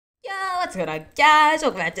What's going on, guys?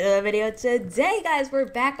 Welcome back to the video. Today, guys, we're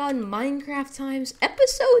back on Minecraft Times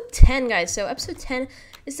episode 10, guys. So episode 10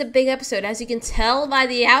 is a big episode. As you can tell by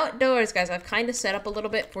the outdoors, guys, I've kind of set up a little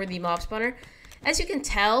bit for the mob spawner. As you can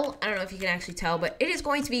tell, I don't know if you can actually tell, but it is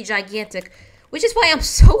going to be gigantic, which is why I'm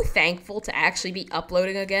so thankful to actually be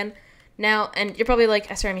uploading again now. And you're probably like,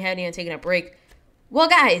 SRM, you haven't even taken a break. Well,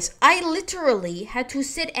 guys, I literally had to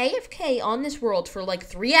sit AFK on this world for like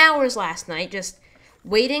 3 hours last night, just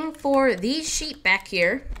waiting for these sheep back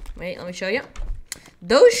here. Wait, let me show you.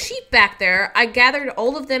 Those sheep back there, I gathered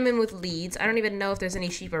all of them in with leads. I don't even know if there's any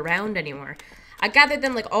sheep around anymore. I gathered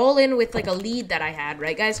them like all in with like a lead that I had,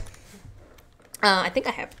 right, guys? I think I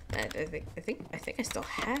have. I think I still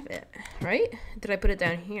have it, right? Did I put it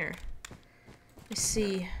down here? Let's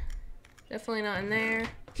see. Definitely not in there.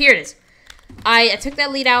 Here it is. I took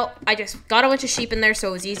that lead out. I just got a bunch of sheep in there, so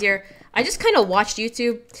it was easier. I just kind of watched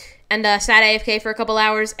YouTube and sat AFK for a couple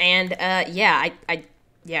hours, and yeah,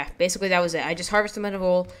 yeah, basically that was it. I just harvested my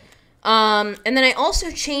wool. And then I also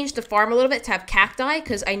changed the farm a little bit to have cacti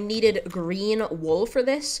because I needed green wool for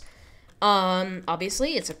this.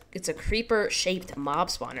 Obviously it's a creeper shaped mob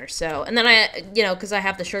spawner. So, and then I, you know, because I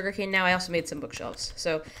have the sugarcane now, I also made some bookshelves.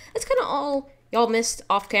 So that's kind of all y'all missed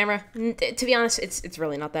off camera. To be honest, it's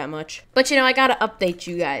really not that much. But you know, I gotta update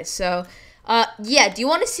you guys. So yeah, do you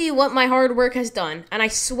want to see what my hard work has done? And I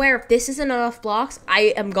swear, if this isn't enough blocks,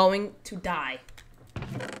 I am going to die.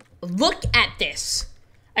 Look at this.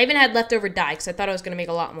 I even had leftover dye because I thought I was going to make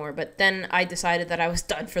a lot more, but then I decided that I was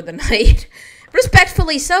done for the night.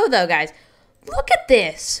 Respectfully so, though, guys. Look at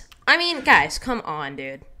this. I mean, guys, come on,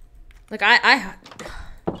 dude. Like, I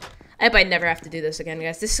hope I never have to do this again,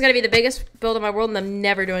 guys. This is going to be the biggest build in my world, and I'm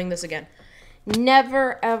never doing this again.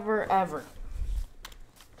 Never, ever, ever.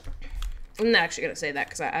 I'm not actually going to say that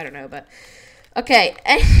because I don't know, but... Okay,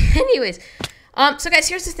 anyways. So, guys,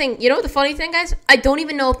 here's the thing. You know what the funny thing, guys? I don't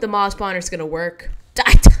even know if the mob spawner is going to work.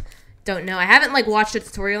 I don't know. I haven't, like, watched a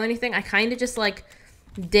tutorial or anything. I kind of just, like,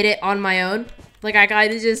 did it on my own. Like, I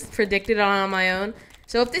kind of just predicted it on my own.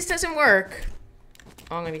 So, if this doesn't work...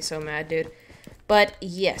 Oh, I'm going to be so mad, dude. But,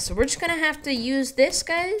 yeah, so we're just going to have to use this,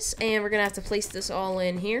 guys. And we're going to have to place this all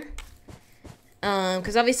in here.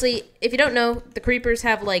 Because obviously, if you don't know, the creepers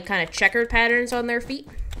have, like, kind of checkered patterns on their feet.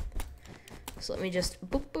 So let me just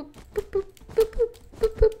boop, boop, boop, boop, boop, boop,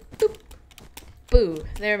 boop, boop, boop. Boo.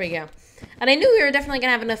 There we go. And I knew we were definitely going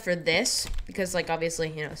to have enough for this. Because, like, obviously,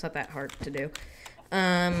 you know, it's not that hard to do.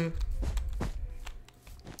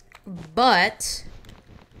 But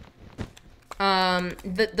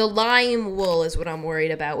the lime wool is what I'm worried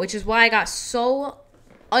about. Which is why I got so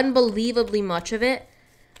unbelievably much of it.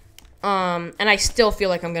 And I still feel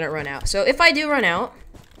like I'm going to run out. So if I do run out,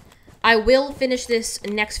 I will finish this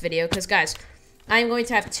next video. Because, guys, I'm going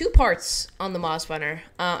to have 2 parts on the mob spawner.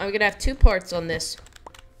 I'm going to have 2 parts on this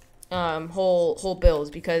whole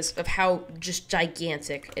build because of how just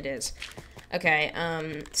gigantic it is. Okay,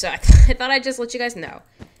 so I thought I'd just let you guys know.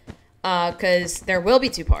 Because there will be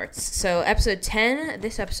 2 parts. So episode 10,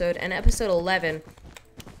 this episode, and episode 11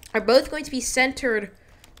 are both going to be centered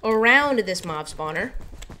around this mob spawner.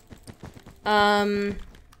 And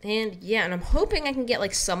yeah, and I'm hoping I can get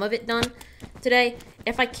like some of it done today.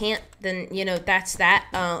 If I can't, then you know, that's that.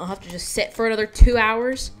 I'll have to just sit for another 2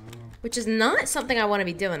 hours, which is not something I want to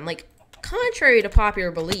be doing. Like, contrary to popular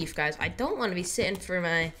belief, guys, I don't want to be sitting for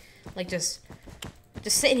my, like, just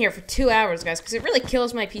sitting here for 2 hours, guys, because it really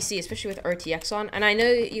kills my PC, especially with RTX on. And I know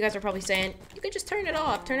you guys are probably saying, you could just turn it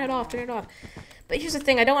off, turn it off, turn it off. But here's the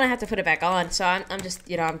thing, I don't want to have to put it back on, so I'm just,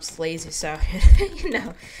 you know, I'm just lazy, so, you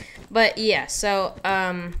know. But, yeah, so,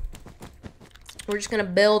 we're just going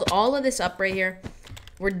to build all of this up right here.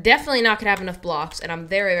 We're definitely not going to have enough blocks, and I'm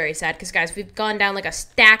very, very sad, because, guys, we've gone down like a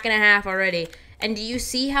stack and a half already. And do you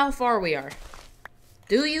see how far we are?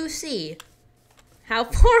 Do you see how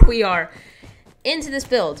far we are into this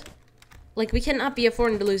build? Like, we cannot be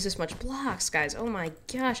affording to lose this much blocks, guys. Oh my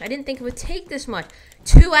gosh, I didn't think it would take this much.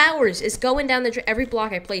 2 hours is going down the every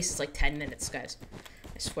block I place is like 10 minutes, guys.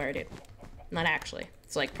 I swear, dude. Not actually.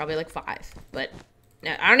 It's like probably like 5. But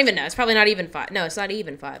no, I don't even know. It's probably not even 5. No, it's not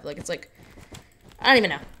even 5. Like, it's like, I don't even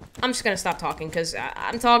know. I'm just gonna stop talking because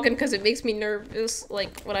I'm talking because it makes me nervous.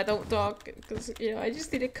 Like when I don't talk, because you know I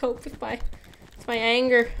just need to cope with my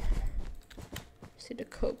anger. Just need to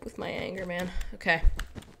cope with my anger, man. Okay.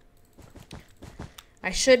 I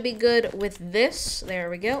should be good with this. There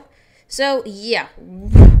we go. So, yeah.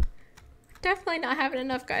 Definitely not having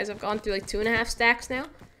enough, guys. I've gone through like 2.5 stacks now.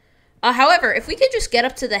 However, if we could just get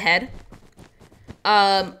up to the head,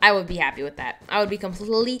 I would be happy with that. I would be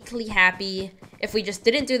completely happy if we just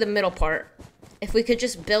didn't do the middle part. If we could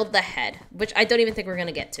just build the head, which I don't even think we're going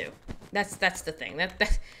to get to. That's the thing.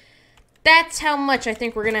 That's how much I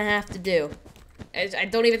think we're gonna have to do. I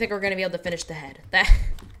don't even think we're gonna be able to finish the head.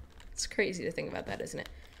 It's crazy to think about that, isn't it?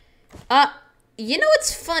 You know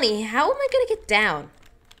what's funny? How am I gonna get down?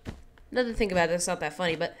 Another thing about it, it's not that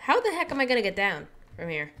funny, but how the heck am I gonna get down from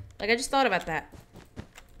here? Like, I just thought about that.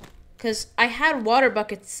 Because I had water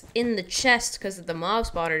buckets in the chest because of the mob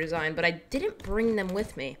spawner design, but I didn't bring them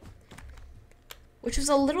with me. Which was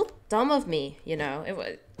a little dumb of me, you know? It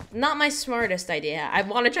was not my smartest idea. I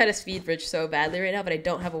want to try to speed bridge so badly right now, but I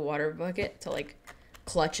don't have a water bucket to, like,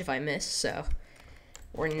 clutch if I miss, so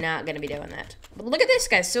we're not going to be doing that. But look at this,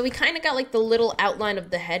 guys. So we kind of got, like, the little outline of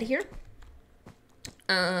the head here.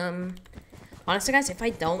 Honestly, guys, if I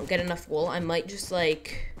don't get enough wool, I might just,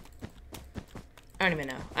 like... I don't even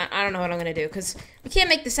know. I don't know what I'm going to do, because we can't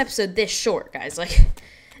make this episode this short, guys. Like,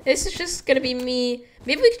 this is just going to be me...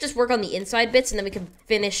 Maybe we could just work on the inside bits, and then we can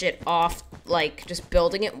finish it off, like, just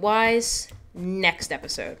building it wise next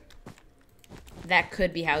episode. That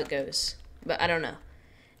could be how it goes. But I don't know.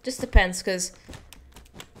 Just depends, because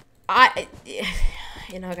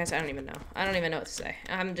you know, guys, I don't even know. I don't even know what to say.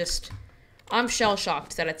 I'm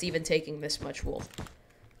shell-shocked that it's even taking this much wool.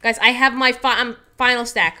 Guys, I have my final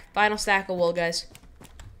stack of wool, guys.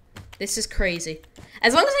 This is crazy.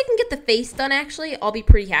 As long as I can get the face done, actually, I'll be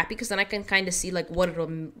pretty happy, because then I can kind of see, like, what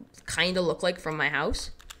it'll kind of look like from my house,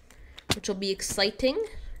 which will be exciting.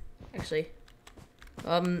 Actually,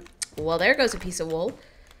 well, there goes a piece of wool.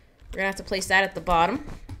 We're gonna have to place that at the bottom,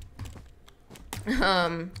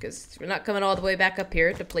 because we're not coming all the way back up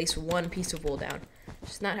here to place one piece of wool down.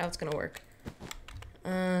 It's just not how it's gonna work.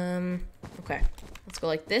 Okay. Let's go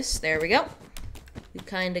like this. There we go. We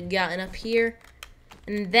kind of gotten up here.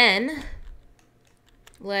 And then,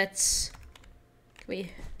 can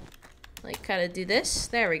we, like, kind of do this?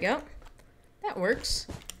 There we go. That works.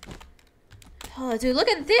 Oh, dude, look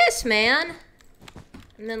at this, man.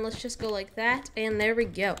 And then let's just go like that. And there we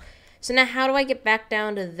go. So now how do I get back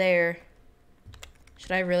down to there?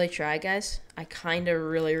 Should I really try, guys? I kind of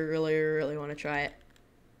really want to try it.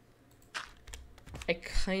 I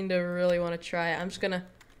kind of really want to try it. I'm just gonna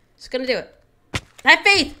do it. I have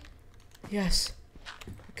faith! Yes.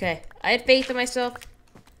 Okay. I had faith in myself,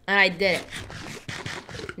 and I did it.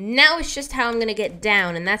 Now it's just how I'm gonna get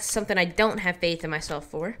down, and that's something I don't have faith in myself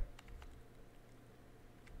for.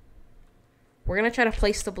 We're gonna try to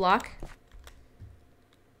place the block.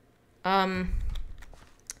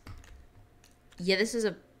 Yeah, this is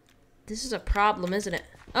a problem, isn't it?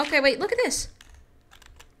 Okay, wait, look at this.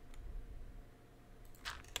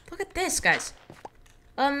 Look at this, guys.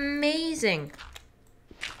 Amazing.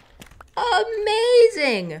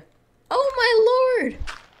 Amazing. Oh, my Lord.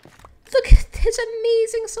 Look at this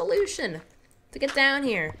amazing solution to get down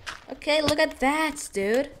here. Okay, look at that,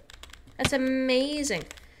 dude. That's amazing.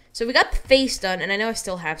 So we got the face done, and I know I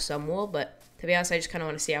still have some wool, but to be honest, I just kind of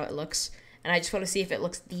want to see how it looks. And I just want to see if it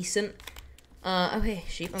looks decent. Okay,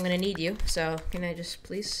 sheep, I'm going to need you. So can I just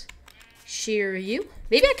please shear you?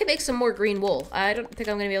 Maybe I can make some more green wool. I don't think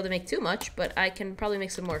I'm going to be able to make too much, but I can probably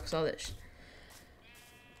make some more because all this.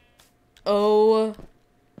 Oh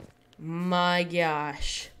my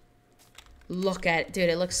gosh. Look at it. Dude,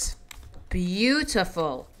 it looks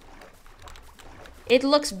beautiful. It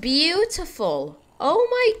looks beautiful. Oh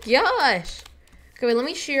my gosh. Okay, wait, let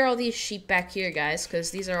me shear all these sheep back here, guys,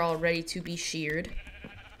 because these are all ready to be sheared.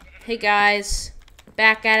 Hey, guys.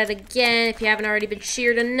 Back at it again. If you haven't already been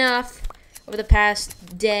sheared enough over the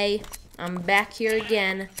past day, I'm back here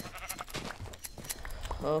again.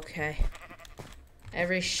 Okay.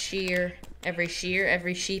 Every sheep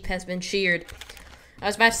has been sheared. I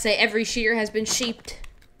was about to say every shear has been sheeped.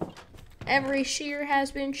 Every shear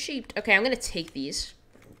has been sheeped. Okay, I'm going to take these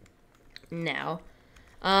now.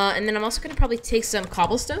 And then I'm also going to probably take some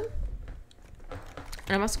cobblestone.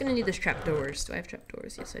 And I'm also going to need those trapdoors. Do I have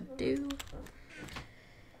trapdoors? Yes, I do.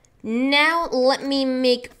 Now, let me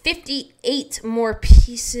make 58 more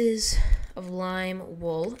pieces of lime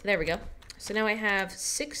wool. There we go. So now I have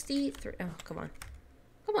 63. Oh, come on.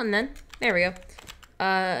 Come on, then. There we go.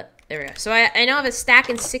 There we go. So I now have a stack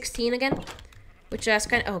in 16 again. Which is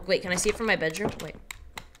kind of... Oh, wait. Can I see it from my bedroom? Wait.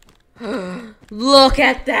 Look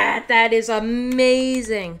at that. That is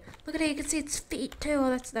amazing. Look at it. You can see its feet, too. Oh,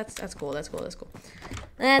 that's cool. That's cool. That's cool.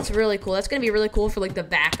 That's really cool. That's going to be really cool for, like, the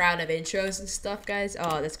background of intros and stuff, guys.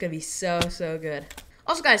 Oh, that's going to be so good.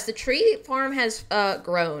 Also, guys, the tree farm has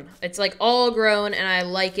grown. It's, like, all grown, and I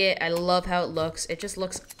like it. I love how it looks. It just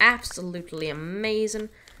looks absolutely amazing.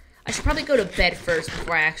 I should probably go to bed first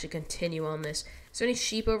before I actually continue on this. Is there any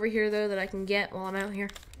sheep over here, though, that I can get while I'm out here?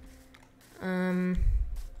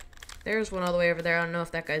 There's one all the way over there. I don't know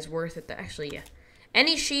if that guy's worth it. Actually, yeah.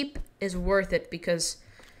 Any sheep is worth it because,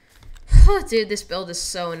 oh, dude, this build is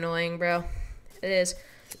so annoying, bro. It is.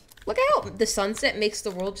 Look how the sunset makes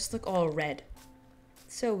the world just look all red.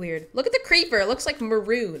 It's so weird. Look at the creeper. It looks like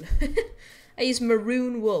maroon. I used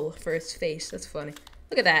maroon wool for its face. That's funny.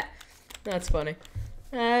 Look at that. That's funny.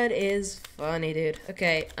 That is funny, dude.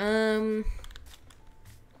 Okay,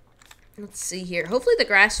 let's see here. Hopefully the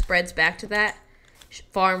grass spreads back to that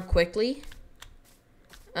farm quickly.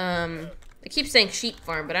 I keep saying sheep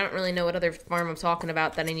farm, but I don't really know what other farm I'm talking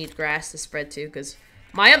about that I need grass to spread to, because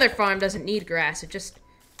my other farm doesn't need grass. It just...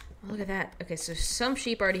 Oh, look at that. Okay, so some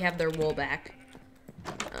sheep already have their wool back.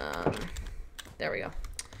 There we go.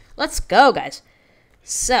 Let's go, guys.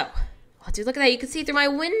 So, oh, dude, look at that. You can see through my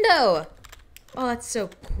window. Oh, that's so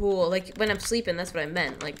cool. Like, when I'm sleeping, that's what I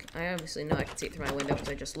meant. Like, I obviously know I can see through my window because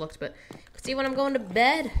I just looked, but you can see when I'm going to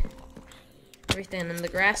bed. Everything. And the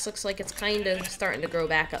grass looks like it's kind of starting to grow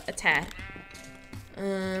back up a tad.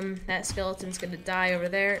 That skeleton's gonna die over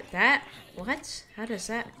there. That? What? How does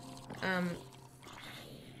that? I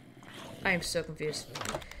am so confused.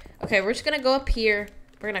 Okay, we're just gonna go up here.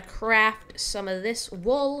 We're gonna craft some of this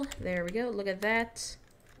wool. There we go. Look at that.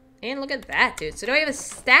 And look at that, dude. So do I have a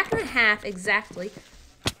stack and a half exactly?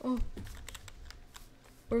 Oh.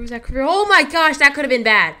 Where was that? Oh my gosh, that could have been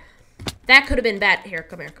bad. That could have been bad. Here,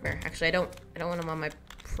 come here, come here. Actually, I don't want them on my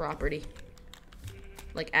property.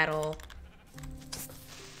 Like, at all.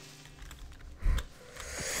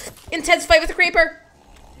 Intense fight with the creeper.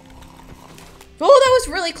 Oh, that was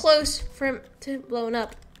really close for him to blowing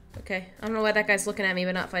up. Okay, I don't know why that guy's looking at me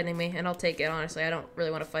but not fighting me, and I'll take it, honestly. I don't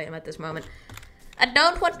really want to fight him at this moment. I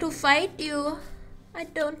don't want to fight you. I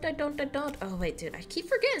don't. Oh, wait, dude, I keep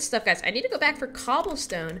forgetting stuff, guys. I need to go back for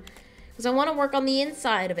cobblestone, because I want to work on the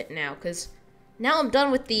inside of it now, because now I'm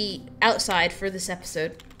done with the outside for this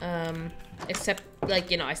episode. Except, like,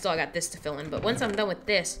 you know, I still got this to fill in, but once I'm done with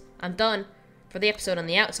this, I'm done for the episode on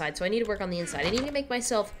the outside, so I need to work on the inside. I need to make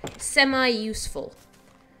myself semi-useful.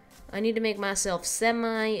 I need to make myself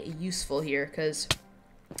semi-useful here, because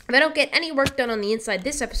if I don't get any work done on the inside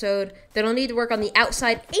this episode, then I'll need to work on the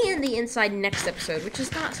outside and the inside next episode, which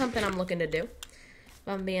is not something I'm looking to do, if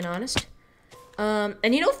I'm being honest.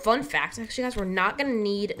 And you know, fun fact, actually, guys, we're not going to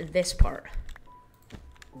need this part.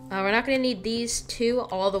 We're not going to need these two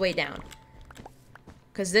all the way down,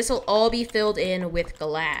 because this will all be filled in with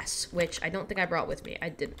glass, which I don't think I brought with me. I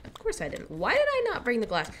didn't. Of course I didn't. Why did I not bring the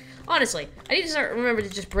glass? Honestly, I need to remember to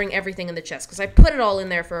just bring everything in the chest, because I put it all in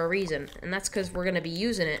there for a reason, and that's because we're going to be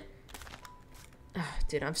using it. Oh,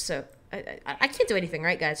 dude, I'm so... I can't do anything,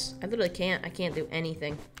 right, guys? I literally can't. I can't do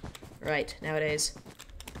anything right nowadays.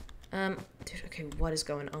 Dude, okay, what is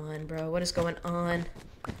going on, bro? What is going on?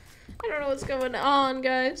 I don't know what's going on,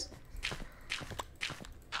 guys.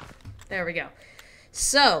 There we go.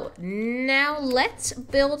 So, now let's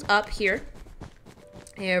build up here.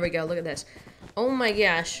 Here we go, look at this. Oh my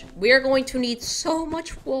gosh, we are going to need so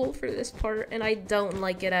much wool for this part, and I don't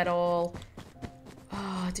like it at all.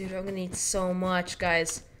 Oh, dude, I'm gonna need so much,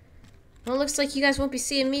 guys. Well, it looks like you guys won't be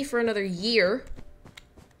seeing me for another year.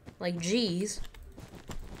 Like, geez.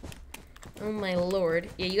 Oh my lord.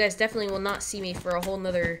 Yeah, you guys definitely will not see me for a whole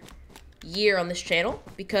nother year on this channel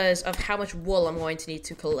because of how much wool I'm going to need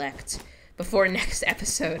to collect before next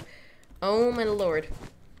episode. Oh my lord.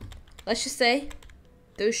 Let's just say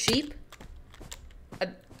those sheep,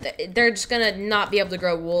 they're just gonna not be able to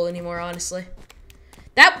grow wool anymore, honestly.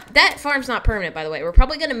 That farm's not permanent, by the way. We're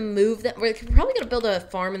probably gonna move them. We're probably gonna build a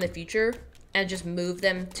farm in the future and just move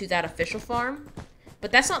them to that official farm.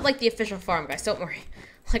 But that's not like the official farm, guys. Don't worry.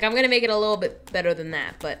 Like, I'm gonna make it a little bit better than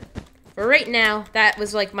that. But for right now, that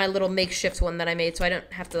was like my little makeshift one that I made, so I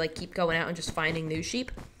don't have to like keep going out and just finding new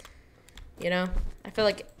sheep. You know, I feel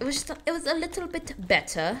like it was a little bit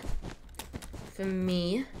better for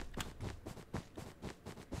me.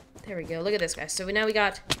 There we go. Look at this, guys. So now we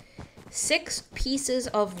got 6 pieces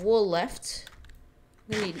of wool left.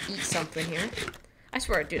 We need to eat something here. I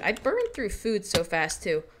swear, dude, I burned through food so fast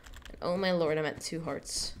too. And oh my lord, I'm at 2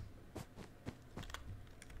 hearts.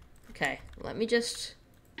 Okay, let me just.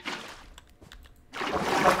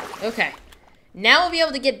 Okay, now we'll be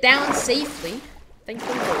able to get down safely. Thank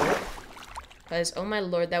the Lord. Because, oh my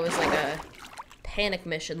lord, that was like a panic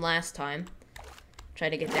mission last time. Try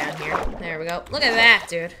to get down here. There we go. Look at that,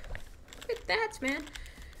 dude. Look at that, man.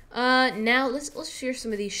 Now let's shear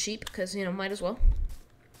some of these sheep, because, you know, might as well.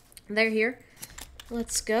 They're here.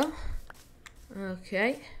 Let's go.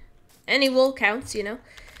 Okay. Any wool counts, you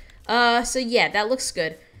know. So yeah, that looks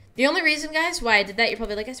good. The only reason, guys, why I did that, you're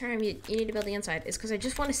probably like, SrmYT, you need to build the inside, is because I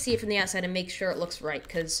just want to see it from the outside and make sure it looks right,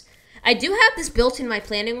 because I do have this built in my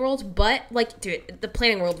planning world, but, like, dude, the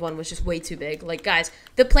planning world one was just way too big. Like, guys,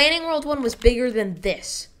 the planning world one was bigger than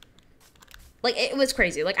this. Like, it was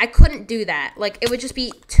crazy. Like, I couldn't do that. Like, it would just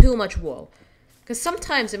be too much wool. Because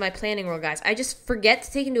sometimes in my planning world, guys, I just forget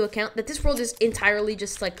to take into account that this world is entirely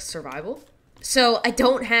just, like, survival. So, I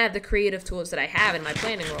don't have the creative tools that I have in my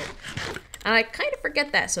planning world. And I kind of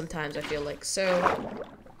forget that sometimes, I feel like. So,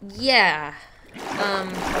 yeah.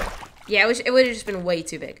 Yeah, it would have just been way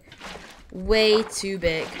too big. Way too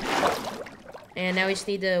big. And now we just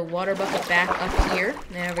need the water bucket back up here.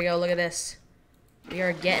 There we go, look at this. We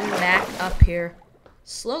are getting back up here.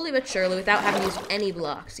 Slowly but surely, without having to use any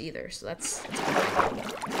blocks either. So that's good.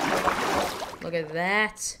 Look at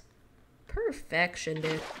that. Perfection,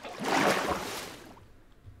 dude.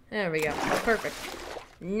 There we go. Perfect.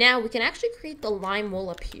 Now, we can actually create the lime wool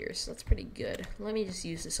up here. So that's pretty good. Let me just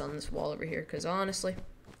use this on this wall over here. Because honestly,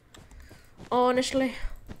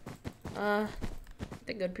 I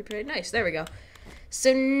think it would be pretty nice. There we go.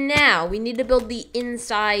 So now, we need to build the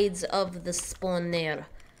insides of the spawner.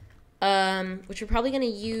 Which we're probably going to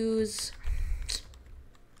use...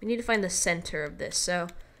 We need to find the center of this. So,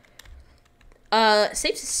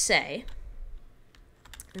 safe to say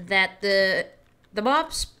that the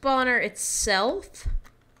mob spawner itself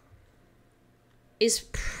is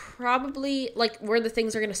probably, like, where the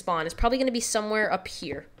things are going to spawn. It's probably going to be somewhere up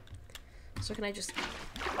here. So can I just...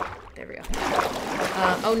 There we go.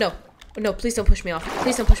 Oh, no. No, please don't push me off.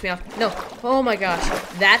 Please don't push me off. No. Oh, my gosh.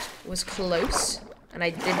 That was close. And I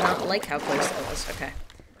did not like how close that was. Okay.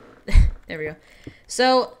 There we go.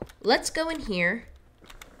 So, let's go in here.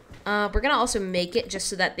 We're going to also make it just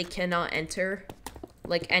so that they cannot enter,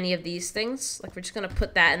 like, any of these things. Like, we're just going to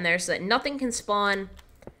put that in there so that nothing can spawn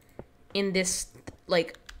in this,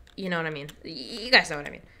 like, you know what I mean. You guys know what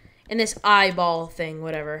I mean. In this eyeball thing,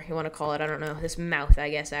 whatever you want to call it. I don't know. This mouth, I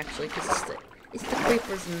guess, actually, because it's the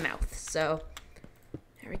creeper's mouth. So,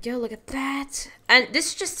 there we go. Look at that. And this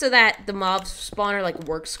is just so that the mob spawner, like,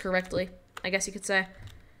 works correctly, I guess you could say.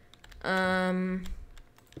 Dang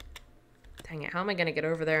it. How am I going to get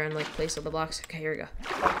over there and, like, place all the blocks? Okay, here we go.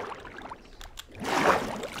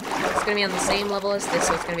 It's going to be on the same level as this,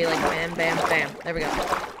 so it's going to be like bam, bam, bam. There we go.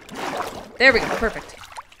 There we go. Perfect.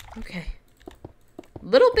 Okay. A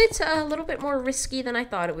little bit more risky than I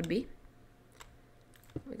thought it would be.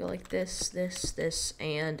 We go like this, this,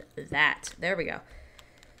 and that. There we go.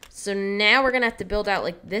 So now we're going to have to build out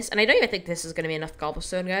like this. And I don't even think this is going to be enough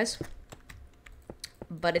cobblestone, guys.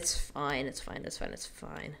 But it's fine. It's fine. It's fine. It's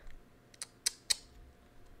fine.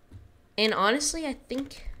 And honestly, I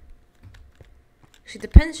think... Actually,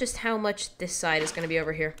 it depends just how much this side is going to be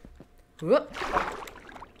over here. Whoop.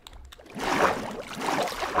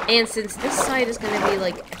 And since this side is going to be,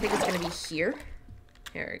 like, I think it's going to be here.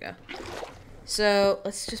 Here we go. So,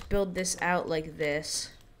 let's just build this out like this.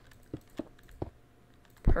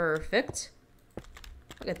 Perfect.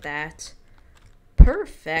 Look at that.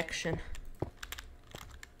 Perfection.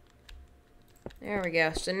 There we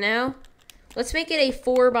go. So now, let's make it a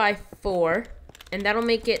 4x4. And that'll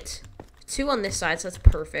make it 2 on this side, so that's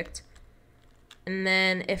perfect. And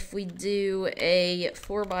then if we do a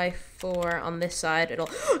 4x4 on this side, it'll...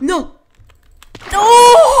 No!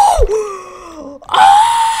 No!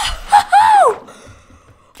 Oh!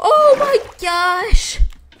 Oh my gosh!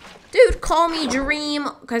 Dude, call me Dream.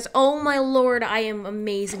 Because, oh my lord, I am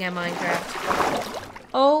amazing at Minecraft.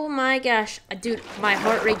 Oh my gosh. Dude, my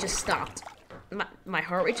heart rate just stopped. My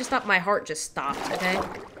heart rate just stopped? My heart just stopped, okay?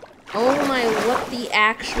 Oh my, what the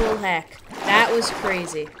actual heck? That was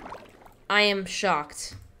crazy. I am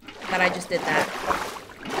shocked that I just did that.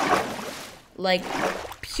 Like,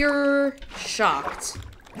 pure shocked.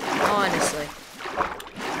 Honestly.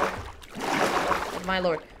 Oh my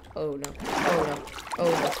lord. Oh no. Oh no. Oh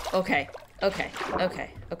no. Okay. Okay.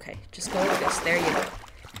 Okay. Okay. Just go like this. There you go.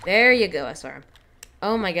 There you go, SRM.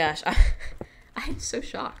 Oh my gosh. I'm so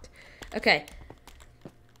shocked. Okay.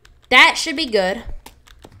 That should be good.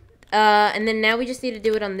 And then now we just need to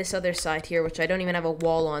do it on this other side here, which I don't even have a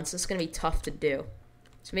wall on, so it's going to be tough to do.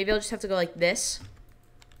 So maybe I'll just have to go like this.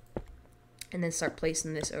 And then start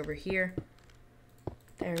placing this over here.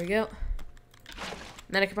 There we go.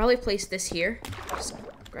 And then I could probably place this here. Just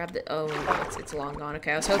grab the... Oh, no, it's long gone.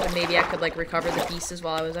 Okay, I was hoping maybe I could, like, recover the pieces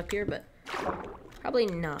while I was up here, but probably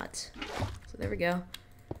not. So there we go.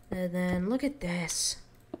 And then look at this.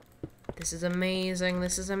 This is amazing.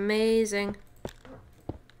 This is amazing.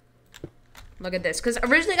 Look at this. Because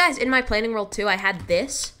originally, guys, in my planning world, too, I had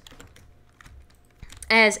this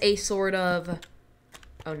as a sort of...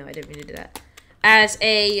 Oh, no, I didn't mean to do that. As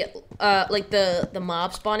a, like, the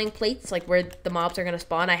mob spawning plates, like, where the mobs are going to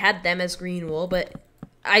spawn. I had them as green wool, but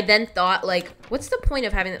I then thought, like, what's the point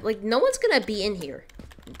of having it? Like, no one's gonna be in here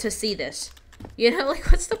to see this. You know,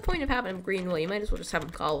 like, what's the point of having them green wool? You might as well just have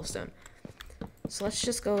them cobblestone. So let's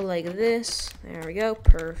just go like this. There we go.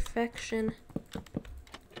 Perfection.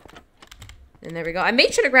 And there we go. I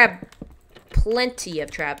made sure to grab plenty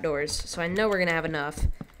of trapdoors, so I know we're gonna have enough,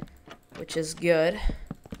 which is good.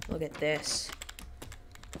 Look at this.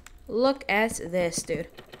 Look at this, dude.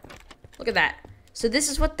 Look at that. So this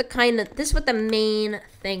is what the main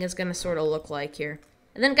thing is gonna sort of look like here.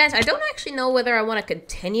 And then, guys, I don't actually know whether I want to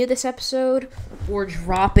continue this episode or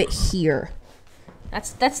drop it here.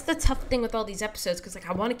 That's the tough thing with all these episodes, because, like,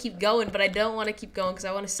 I want to keep going, but I don't want to keep going because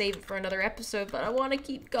I want to save it for another episode, but I want to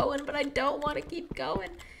keep going, but I don't want to keep going.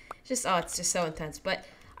 It's just so intense. But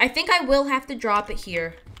I think I will have to drop it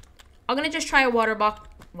here. I'm going to just try a water bucket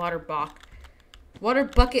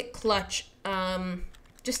clutch,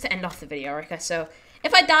 just to end off the video, right? So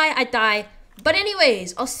if I die, I die. But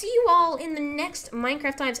anyways, I'll see you all in the next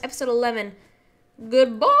Minecraft Times episode 11.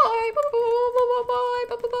 Goodbye. Bye bye bye bye bye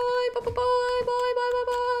bye bye bye bye bye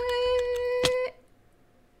bye.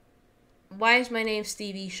 Why is my name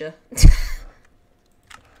Steve Isha?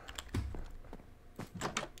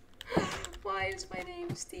 Why is my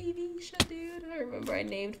name Steve Isha, dude? I remember I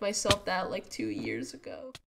named myself that like 2 years ago.